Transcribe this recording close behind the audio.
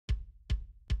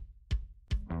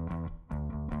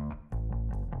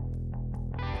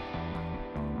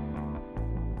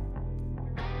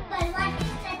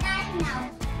now?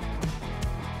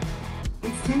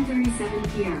 It's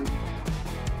 10:37 p.m.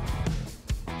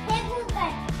 Hey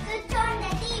Google, switch on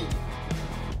the TV.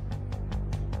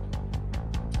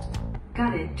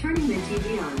 Got it. Turning the TV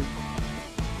on.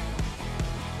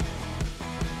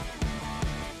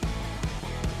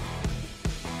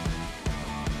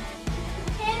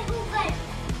 Hey Google,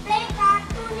 play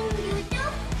cartoon in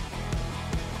YouTube.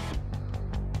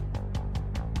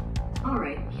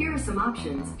 Alright, here are some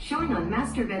options showing on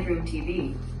master bedroom TV.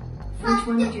 Which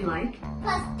one would you like?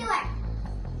 First one.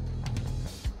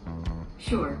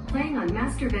 Sure, playing on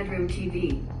master bedroom TV.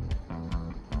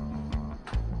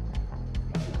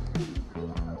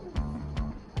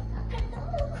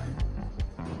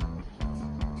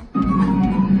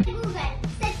 Google,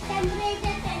 set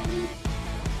temperature and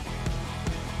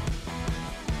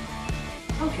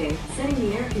Okay, setting the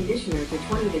air conditioner to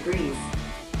 20 degrees.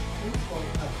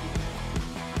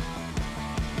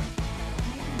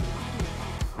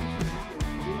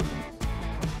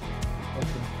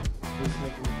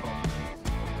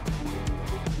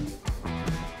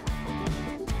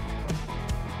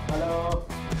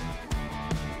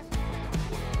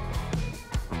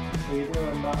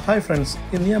 Hi friends,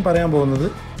 ഇന്ന് ഞാൻ പറയാൻ പോകുന്നത്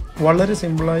വളരെ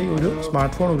സിമ്പിളായി ഒരു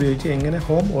smart phone ഉപയോഗിച്ച് എങ്ങനെ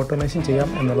home automation ചെയ്യാം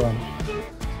എന്നുള്ളതാണ്.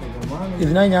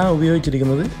 ഇതിനായി ഞാൻ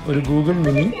ഉപയോഗിച്ചിരിക്കുന്നത് ഒരു Google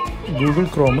mini, Google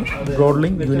Chrome,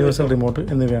 ബ്രോഡ്ലിങ്ക് universal remote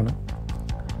എന്നിവയാണ്.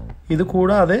 ഇത്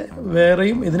കൂടാതെ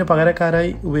വേറെയും ഇതിന്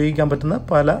പകരക്കാരായി ഉപയോഗിക്കാൻ പറ്റുന്ന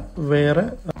പല വേറെ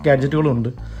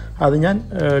ഗാഡ്ജറ്റുകളുണ്ട്. അത് ഞാൻ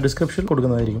ഡിസ്ക്രിപ്ഷനിൽ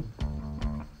കൊടുക്കുന്നതായിരിക്കും.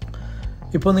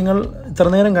 ഇപ്പോൾ നിങ്ങൾ ഇത്ര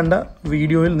നേരം കണ്ട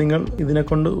വീഡിയോയിൽ നിങ്ങൾ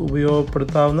ഇതിനെക്കൊണ്ട്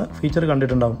ഉപയോഗപ്പെടുത്താവുന്ന ഫീച്ചർ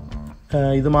കണ്ടിട്ടുണ്ടാകും.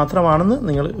 ഇത് മാത്രമാണെന്ന്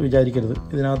നിങ്ങൾ വിചാരിക്കരുത്.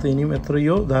 ഇതിനകത്ത് ഇനിയും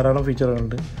എത്രയോ ധാരാളം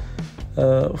ഫീച്ചറുകളുണ്ട്.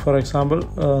 ഫോർ എക്സാമ്പിൾ,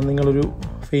 നിങ്ങളൊരു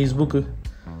ഫേസ്ബുക്ക്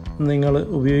നിങ്ങൾ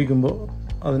ഉപയോഗിക്കുമ്പോൾ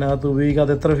അതിനകത്ത്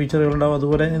ഉപയോഗിക്കാതെ എത്ര ഫീച്ചറുകളുണ്ടാവും,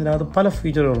 അതുപോലെ ഇതിനകത്ത് പല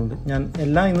ഫീച്ചറുകളുണ്ട്. ഞാൻ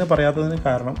എല്ലാം ഇന്ന് പറയാത്തതിന്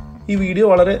കാരണം ഈ വീഡിയോ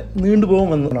വളരെ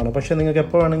നീണ്ടുപോകുമെന്നാണ്. പക്ഷേ നിങ്ങൾക്ക്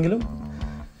എപ്പോൾ വേണമെങ്കിലും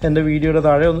എൻ്റെ വീഡിയോയുടെ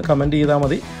താഴെ ഒന്ന് കമൻറ്റ് ചെയ്താൽ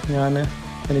മതി. ഞാൻ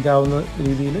എനിക്കാവുന്ന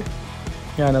രീതിയിൽ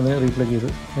ഞാനതിന് റീപ്ലൈ ചെയ്ത്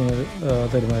നിങ്ങൾ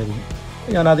തരുന്നതായിരിക്കും.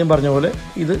 ഞാൻ ആദ്യം പറഞ്ഞ പോലെ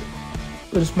ഇത്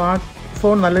ഒരു സ്മാർട്ട്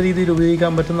ഫോൺ നല്ല രീതിയിൽ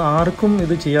ഉപയോഗിക്കാൻ പറ്റുന്ന ആർക്കും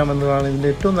ഇത് ചെയ്യാമെന്നതാണ് ഇതിൻ്റെ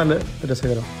ഏറ്റവും നല്ല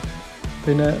രസകരം.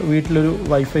 പിന്നെ വീട്ടിലൊരു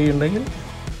വൈഫൈ ഉണ്ടെങ്കിൽ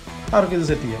ആർക്കും ഇത്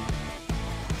സെറ്റ് ചെയ്യാം.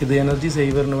 ഇത് എനർജി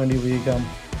സേവറിന് വേണ്ടി ഉപയോഗിക്കാം.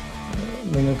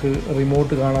 നിങ്ങൾക്ക്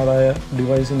റിമോട്ട് കാണാതായ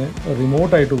ഡിവൈസിന്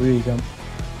റിമോട്ടായിട്ട് ഉപയോഗിക്കാം.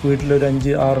 വീട്ടിലൊരു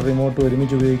 5-6 റിമോട്ട്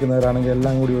ഒരുമിച്ച് ഉപയോഗിക്കുന്നവരാണെങ്കിൽ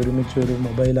എല്ലാം കൂടി ഒരുമിച്ച് ഒരു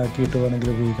മൊബൈലാക്കിയിട്ട്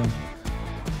വേണമെങ്കിൽ ഉപയോഗിക്കാം.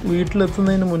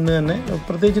 വീട്ടിലെത്തുന്നതിന് മുന്നേ തന്നെ,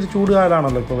 പ്രത്യേകിച്ച് ചൂട്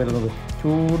കാലമാണല്ലോ ഇപ്പോൾ വരുന്നത്,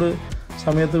 ചൂട്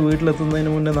സമയത്ത് വീട്ടിലെത്തുന്നതിന്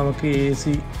മുന്നേ നമുക്ക്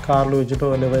AC കാറിൽ വെച്ചിട്ടോ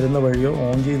അല്ലെ വരുന്ന വഴിയോ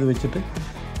ഓൺ ചെയ്ത് വെച്ചിട്ട്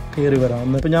കയറി വരാം.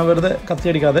 എന്നിപ്പോൾ ഞാൻ വെറുതെ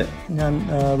കത്തിയടിക്കാതെ ഞാൻ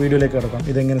വീഡിയോയിലേക്ക് കിടക്കാം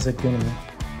ഇതെങ്ങനെ സെറ്റ് ചെയ്യണമെന്ന്.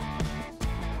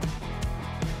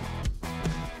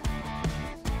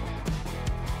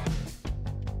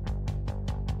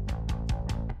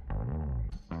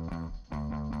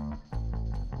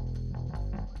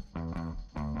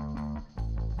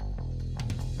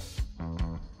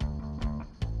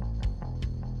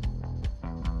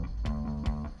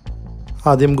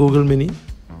 ആദ്യം ഗൂഗിൾ മിനി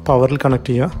പവറിൽ കണക്ട്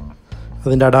ചെയ്യുക.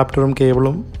 അതിൻ്റെ അഡാപ്റ്ററും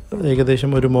കേബിളും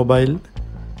ഏകദേശം ഒരു മൊബൈൽ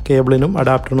കേബിളിനും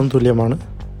അഡാപ്റ്ററിനും തുല്യമാണ്.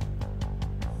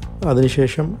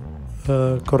 അതിനുശേഷം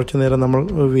കുറച്ച് നേരം നമ്മൾ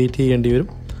വെയിറ്റ് ചെയ്യേണ്ടി വരും.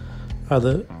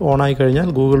 അത് ഓണായി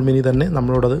കഴിഞ്ഞാൽ ഗൂഗിൾ മിനി തന്നെ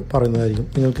നമ്മളോടത് പറയുന്നതായിരിക്കും.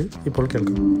 നിങ്ങൾക്ക് ഇപ്പോൾ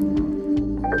കേൾക്കാം.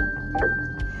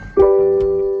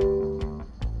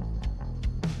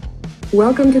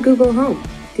 Welcome to Google Home.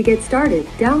 To get started,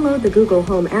 download the Google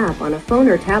Home app on a phone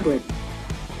or tablet.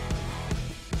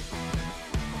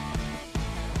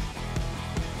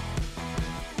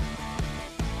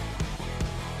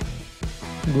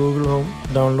 Google home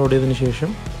download ചെയ്തതിന് ശേഷം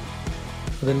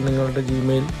അതിൽ നിങ്ങളുടെ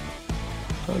ജിമെയിൽ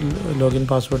ലോഗിൻ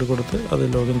പാസ്വേഡ് കൊടുത്ത് അത്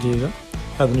ലോഗിൻ ചെയ്യുക.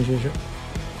 അതിനുശേഷം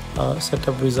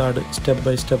setup wizard step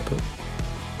by step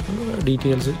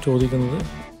details ചോദിക്കുന്നത്.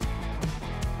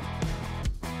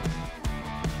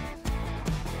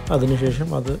 അതിനുശേഷം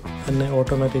അത് തന്നെ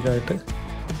ഓട്ടോമാറ്റിക്കായിട്ട്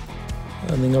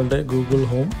നിങ്ങളുടെ ഗൂഗിൾ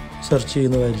ഹോം സെർച്ച്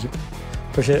ചെയ്യുന്നതായിരിക്കും.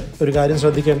 പക്ഷേ ഒരു കാര്യം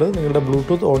ശ്രദ്ധിക്കേണ്ടത്, നിങ്ങളുടെ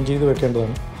ബ്ലൂടൂത്ത് ഓൺ ചെയ്ത്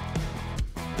വെക്കേണ്ടതാണ്.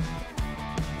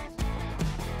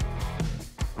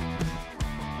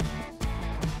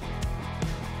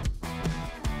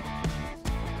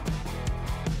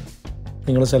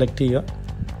 നിങ്ങൾ സെലക്ട് ചെയ്യുക.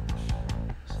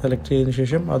 സെലക്ട് ചെയ്തതിന്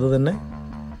ശേഷം അത് തന്നെ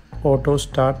ഓട്ടോ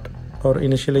സ്റ്റാർട്ട് ഓർ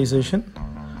ഇനിഷ്യലൈസേഷൻ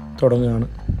തുടങ്ങുകയാണ്.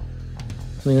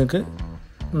 നിങ്ങൾക്ക്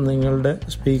നിങ്ങളുടെ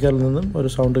സ്പീക്കറിൽ നിന്നും ഒരു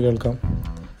സൗണ്ട് കേൾക്കാം.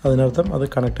 അതിനർത്ഥം അത്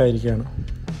കണക്റ്റ് ആയിരിക്കുകയാണ്.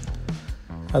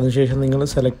 അതിനുശേഷം നിങ്ങൾ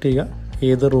സെലക്ട് ചെയ്യുക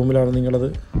ഏത് റൂമിലാണ് നിങ്ങളത്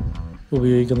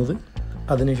ഉപയോഗിക്കുന്നത്.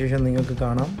 അതിനുശേഷം നിങ്ങൾക്ക്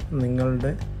കാണാം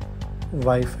നിങ്ങളുടെ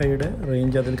വൈഫൈയുടെ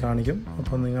റേഞ്ച് അതിൽ കാണിക്കും.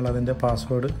 അപ്പോൾ നിങ്ങൾ അതിൻ്റെ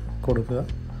പാസ്വേഡ് കൊടുക്കുക.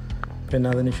 പിന്നെ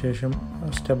അതിനുശേഷം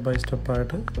സ്റ്റെപ്പ് ബൈ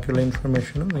സ്റ്റെപ്പായിട്ട് ബാക്കിയുള്ള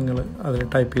ഇൻഫർമേഷനും നിങ്ങൾ അതിൽ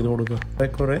ടൈപ്പ് ചെയ്ത് കൊടുക്കുക.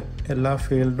 കുറേ എല്ലാ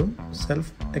ഫീൽഡും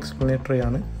സെൽഫ് എക്സ്പ്ലനേറ്ററി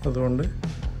ആണ്. അതുകൊണ്ട്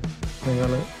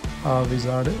നിങ്ങൾ ആ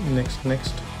വിസാർഡ്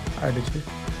നെക്സ്റ്റ് അടിച്ച്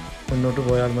മുന്നോട്ട്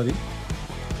പോയാൽ മതി.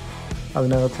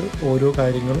 അതിനകത്ത് ഓരോ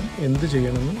കാര്യങ്ങളും എന്ത്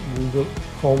ചെയ്യണമെന്ന് ഗൂഗിൾ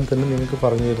ഹോം തന്നെ നിങ്ങൾക്ക്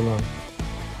പറഞ്ഞു തരുന്നതാണ്.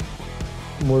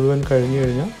 മുഴുവൻ കഴിഞ്ഞു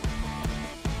കഴിഞ്ഞാൽ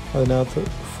അതിനകത്ത്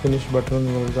ഫിനിഷ് ബട്ടൺ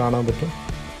നിങ്ങൾക്ക് കാണാൻ പറ്റും.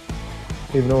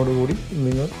 ഇതിനോടുകൂടി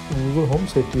നിങ്ങൾ ഗൂഗിൾ ഹോം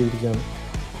സെറ്റ് ചെയ്തിരിക്കുകയാണ്.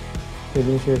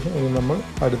 ഇതിനുശേഷം ഇനി നമ്മൾ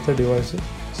അടുത്ത ഡിവൈസ്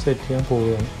സെറ്റ് ചെയ്യാൻ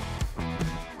പോവുകയാണ്.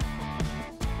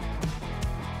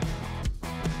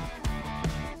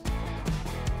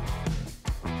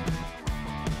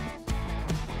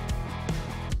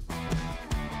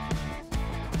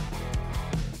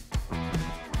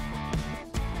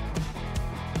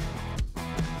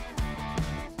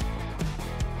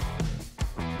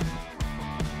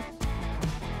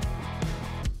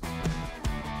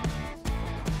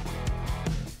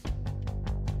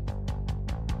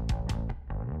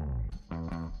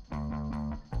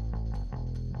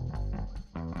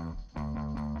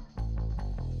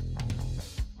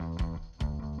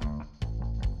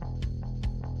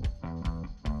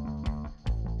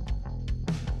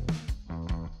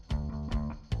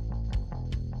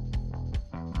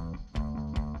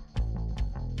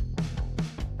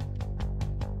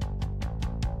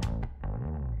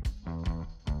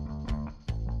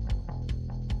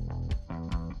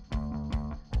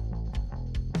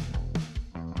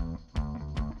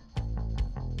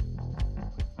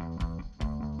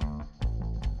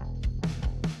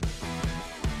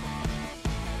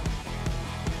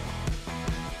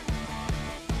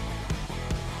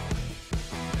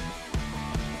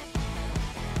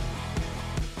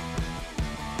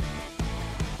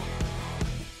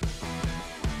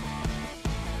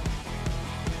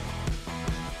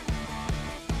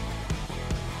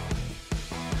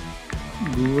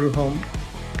 ഗൂഗിൾ ഹോം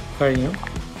കഴിഞ്ഞു.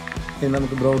 ഇനി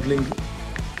നമുക്ക് ബ്രോഡ് ലിങ്ക്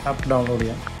ആപ്പ് ഡൗൺലോഡ്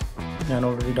ചെയ്യാം. ഞാൻ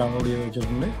ഓൾറെഡി ഡൗൺലോഡ് ചെയ്ത്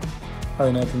വെച്ചിട്ടുണ്ട്.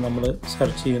 അതിനകത്ത് നമ്മൾ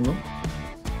സെർച്ച് ചെയ്യുന്നു,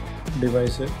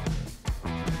 ഡിവൈസ്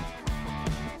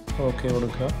ഓക്കെ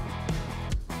കൊടുക്കുക,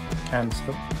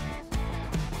 ക്യാൻസൽ,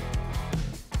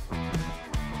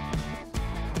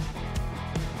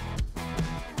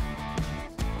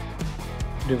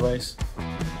 ഡിവൈസ്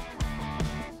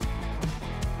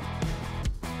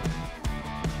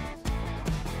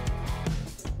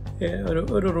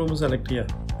ഒരു റൂം സെലക്ട് ചെയ്യാം.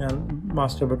 ഞാൻ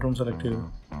മാസ്റ്റർ ബെഡ്റൂം സെലക്ട് ചെയ്തു.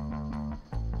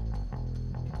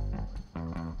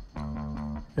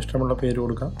 ഇഷ്ടമുള്ള പേര്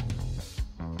കൊടുക്കാം.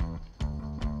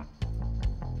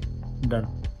 ഡൺ.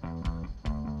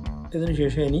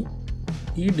 ഇതിനുശേഷം ഇനി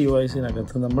ഈ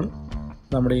ഡിവൈസിനകത്ത് നമ്മൾ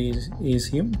നമ്മുടെ എ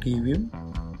സിയും ടി വിയും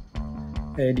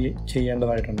ആഡ്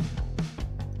ചെയ്യേണ്ടതായിട്ടുണ്ട്.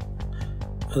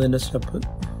 അതിൻ്റെ സ്റ്റെപ്പ്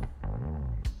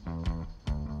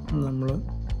നമ്മൾ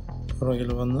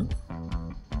പുറകിൽ വന്ന്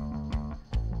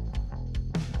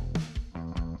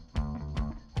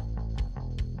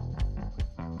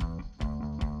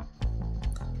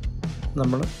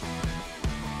നമ്മൾ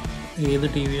ഏത്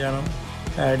ടി വിയാണോ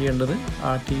ആഡ് ചെയ്യേണ്ടത്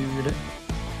ആ ടി വിയുടെ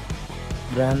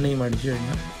ബ്രാൻഡ് നെയിം അടിച്ചു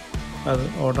കഴിഞ്ഞാൽ അത്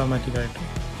ഓട്ടോമാറ്റിക്കായിട്ട്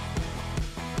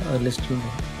ലിസ്റ്റിലുണ്ട്.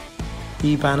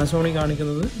 ഈ പാനസോണിക്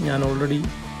കാണിക്കുന്നത് ഞാൻ ഓൾറെഡി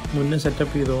മുന്നേ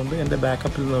സെറ്റപ്പ് ചെയ്തുകൊണ്ട് എൻ്റെ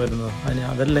ബാക്കപ്പിൽ നിന്ന് വരുന്നത്. അതിന്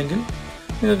അതല്ലെങ്കിൽ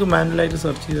നിങ്ങൾക്ക് മാനുവലായിട്ട്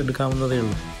സെർച്ച് ചെയ്തെടുക്കാവുന്നതേ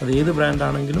ഉള്ളൂ. അത് ഏത്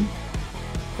ബ്രാൻഡാണെങ്കിലും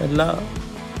എല്ലാ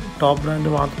ടോപ്പ്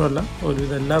ബ്രാൻഡ് മാത്രമല്ല,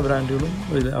 ഒരുവിധ എല്ലാ ബ്രാൻഡുകളും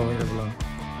ഇത് അവൈലബിൾ ആണ്.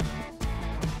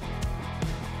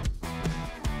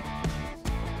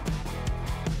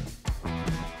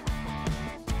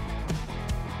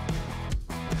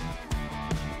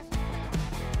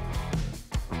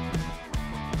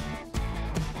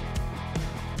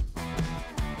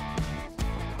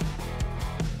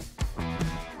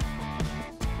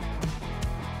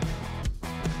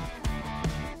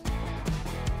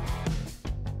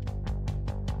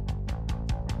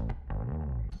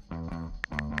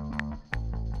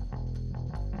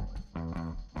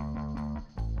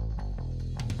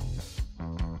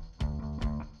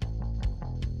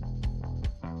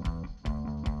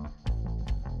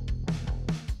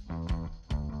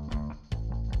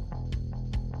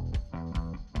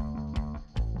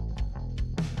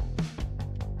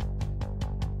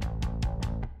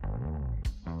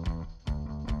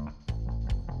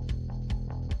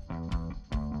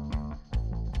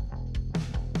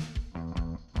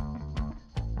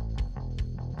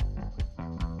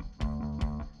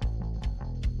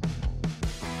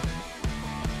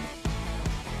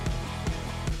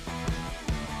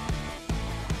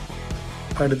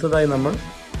 അടുത്തതായി നമ്മൾ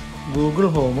ഗൂഗിൾ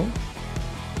ഹോമും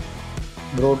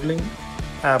ബ്രോഡ് ലിങ്ക്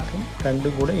ആപ്പും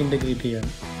രണ്ടും കൂടെ ഇൻ്റഗ്രേറ്റ് ചെയ്യാണ്.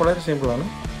 വളരെ സിമ്പിളാണ്.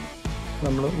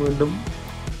 നമ്മൾ വീണ്ടും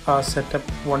ആ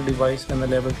സെറ്റപ്പ് വൺ ഡിവൈസ് എന്ന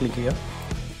ലേബൽ ക്ലിക്ക് ചെയ്യുക.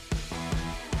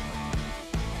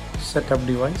 Setup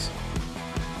device,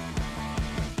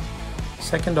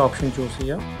 second option choose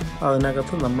ചെയ്യുക.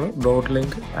 അതിനകത്ത് നമ്മൾ ബ്രോഡ്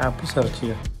ലിങ്ക് ആപ്പ് സെർച്ച്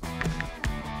ചെയ്യുക.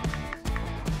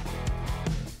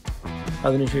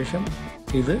 അതിനുശേഷം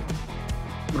ഇത്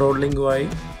ബ്രോഡ് ലിങ്കുമായി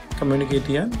കമ്മ്യൂണിക്കേറ്റ്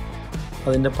ചെയ്യാൻ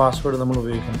അതിൻ്റെ പാസ്വേഡ് നമ്മൾ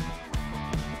ഉപയോഗിക്കണം.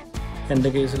 എൻ്റെ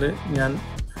കേസിൽ ഞാൻ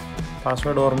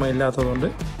പാസ്വേഡ് ഓർമ്മയില്ലാത്തതുകൊണ്ട്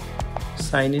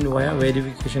സൈൻ ഇൻ വയ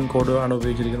വെരിഫിക്കേഷൻ കോഡ് ആണ്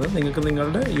ഉപയോഗിച്ചിരിക്കുന്നത്. നിങ്ങൾക്ക്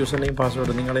നിങ്ങളുടെ യൂസർ നെയിം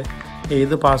പാസ്വേഡ്, നിങ്ങളെ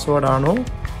ഏത് പാസ്വേഡാണോ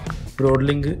ബ്രോഡ്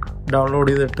ലിങ്ക്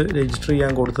ഡൗൺലോഡ് ചെയ്തിട്ട് രജിസ്റ്റർ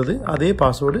ചെയ്യാൻ കൊടുത്തത് അതേ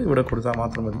പാസ്വേഡ് ഇവിടെ കൊടുത്താൽ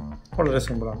മാത്രം മതി. വളരെ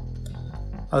സിമ്പിളാണ്.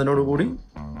 അതിനോടുകൂടി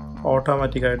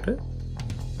ഓട്ടോമാറ്റിക്കായിട്ട്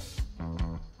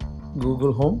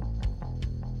ഗൂഗിൾ ഹോം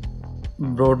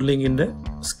ബ്രോഡ് ലിങ്കിൻ്റെ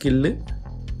സ്കില്ല്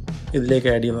ഇതിലേക്ക്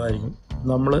ആഡ് ചെയ്യുന്നതായിരിക്കും.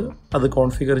 നമ്മൾ അത്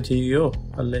കോൺഫിഗർ ചെയ്യുകയോ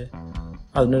അല്ലേ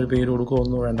അതിനൊരു പേര് കൊടുക്കുകയോ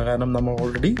ഒന്നും വേണ്ട. കാരണം നമ്മൾ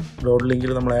ഓൾറെഡി ബ്രോഡ്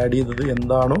ലിങ്കിൽ നമ്മൾ ആഡ് ചെയ്തത്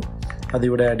എന്താണോ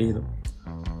അതിവിടെ ആഡ് ചെയ്തു.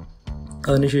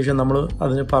 അതിനുശേഷം നമ്മൾ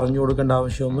അതിന് പറഞ്ഞു കൊടുക്കേണ്ട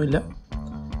ആവശ്യമൊന്നുമില്ല.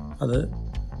 അത്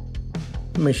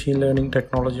മെഷീൻ ലേണിംഗ്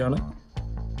ടെക്നോളജിയാണ്.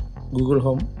 ഗൂഗിൾ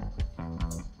ഹോം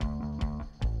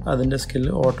അതിൻ്റെ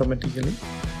സ്കില്ല് ഓട്ടോമാറ്റിക്കലി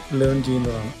ലേൺ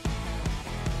ചെയ്യുന്നതാണ്.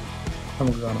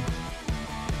 നമുക്ക് കാണാം.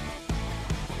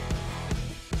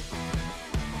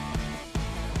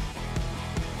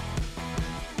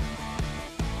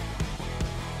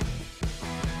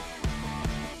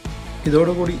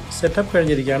 ഇതോടുകൂടി സെറ്റപ്പ്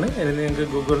കഴിഞ്ഞിരിക്കുകയാണ്. ഇനി നിങ്ങൾക്ക്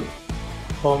ഗൂഗിൾ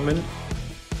ഹോമിൽ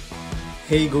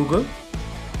ഹേയ് ഗൂഗിൾ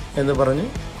എന്ന് പറഞ്ഞ്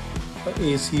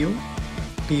AC-യും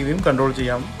TV-യും കൺട്രോൾ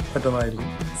ചെയ്യാൻ പറ്റുന്നതായിരിക്കും.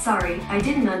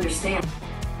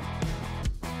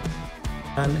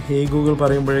 ഞാൻ ഹേയ് ഗൂഗിൾ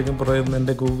പറയുമ്പോഴേക്കും പറയുന്നത്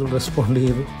എൻ്റെ ഗൂഗിൾ റെസ്പോണ്ട്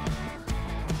ചെയ്തു.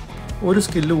 ഒരു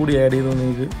സ്കില്ല് കൂടി ആഡ് ചെയ്ത്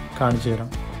നിങ്ങൾക്ക് കാണിച്ചു തരാം.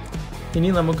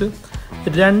 ഇനി നമുക്ക്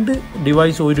 2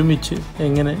 ഡിവൈസ് ഒരുമിച്ച്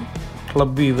എങ്ങനെ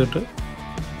ക്ലബ് ചെയ്തിട്ട്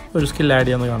ഒരു സ്കിൽ ആഡ്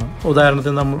ചെയ്യാമെന്ന് കാണാം.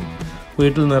 ഉദാഹരണത്തിന് നമ്മൾ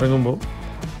വീട്ടിൽ നിന്ന് ഇറങ്ങുമ്പോൾ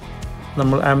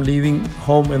നമ്മൾ ഐ ആം ലീവിങ്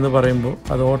ഹോം എന്ന് പറയുമ്പോൾ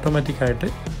അത് ഓട്ടോമാറ്റിക്കായിട്ട്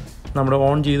നമ്മുടെ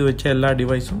ഓൺ ചെയ്ത് വെച്ച എല്ലാ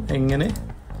ഡിവൈസും എങ്ങനെ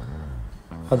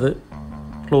അത്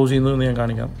ക്ലോസ് ചെയ്യുന്നു എന്ന് ഞാൻ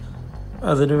കാണിക്കാം.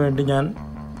 അതിനു വേണ്ടി ഞാൻ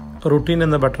റുട്ടീൻ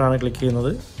എന്ന ബട്ടണാണ് ക്ലിക്ക്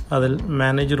ചെയ്യുന്നത്. അതിൽ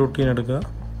മാനേജ് റുട്ടീൻ എടുക്കുക.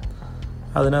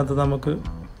 അതിനകത്ത് നമുക്ക്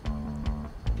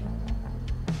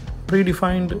പ്രീ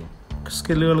ഡിഫൈൻഡ്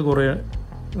സ്കില്ലുകൾ കുറേ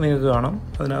നിങ്ങൾക്ക് കാണാം.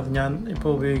 അതിനകത്ത് ഞാൻ ഇപ്പോൾ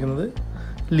ഉപയോഗിക്കുന്നത്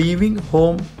ലീവിങ്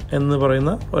ഹോം എന്ന്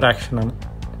പറയുന്ന ഒരു ആക്ഷനാണ്.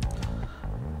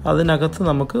 അതിനകത്ത്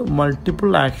നമുക്ക്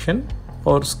മൾട്ടിപ്പിൾ ആക്ഷൻ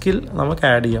ഓർ സ്കിൽ നമുക്ക്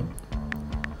ആഡ് ചെയ്യാം.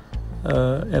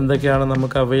 എന്തൊക്കെയാണ്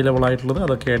നമുക്ക് അവൈലബിൾ ആയിട്ടുള്ളത്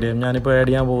അതൊക്കെ ആഡ് ചെയ്യാം. ഞാനിപ്പോൾ ആഡ്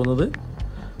ചെയ്യാൻ പോകുന്നത്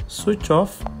സ്വിച്ച്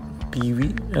ഓഫ് TV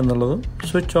എന്നുള്ളതും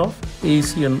സ്വിച്ച് ഓഫ്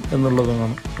AC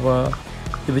എന്നുള്ളതുമാണ്. അപ്പോൾ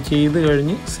ഇത് ചെയ്ത്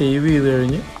കഴിഞ്ഞ് സേവ് ചെയ്ത്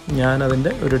കഴിഞ്ഞ്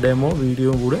ഞാനതിൻ്റെ ഒരു ഡെമോ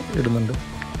വീഡിയോയും കൂടെ ഇടുന്നുണ്ട്.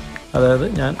 അതായത്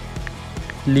ഞാൻ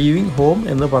ലീവിങ് ഹോം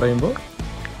എന്ന് പറയുമ്പോൾ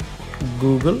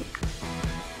ഗൂഗിൾ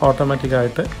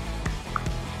ഓട്ടോമാറ്റിക്കായിട്ട്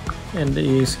എൻ്റെ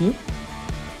AC-യും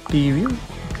TV-യും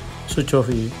സ്വിച്ച്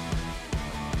ഓഫ് ചെയ്യും.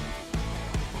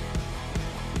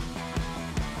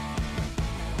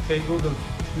 Google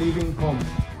living home.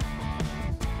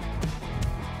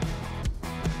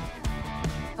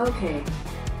 Okay.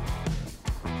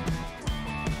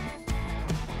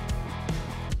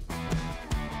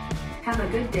 Have a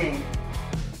good day.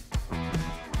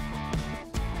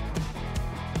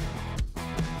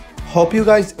 Hope you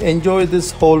guys enjoy this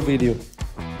whole video.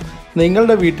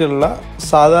 നിങ്ങളുടെ വീട്ടിലുള്ള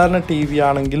സാധാരണ TV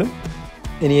ആണെങ്കിലും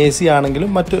ഇനി AC ആണെങ്കിലും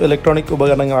മറ്റു ഇലക്ട്രോണിക്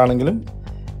ഉപകരണങ്ങളാണെങ്കിലും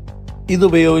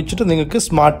ഇതുപയോഗിച്ചിട്ട് നിങ്ങൾക്ക്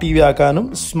സ്മാർട്ട് TV ആക്കാനും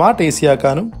സ്മാർട്ട് AC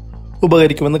ആക്കാനും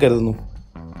ഉപകരിക്കുമെന്ന് കരുതുന്നു.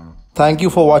 Thank you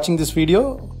for watching this video.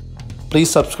 Please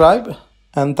subscribe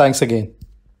and thanks again.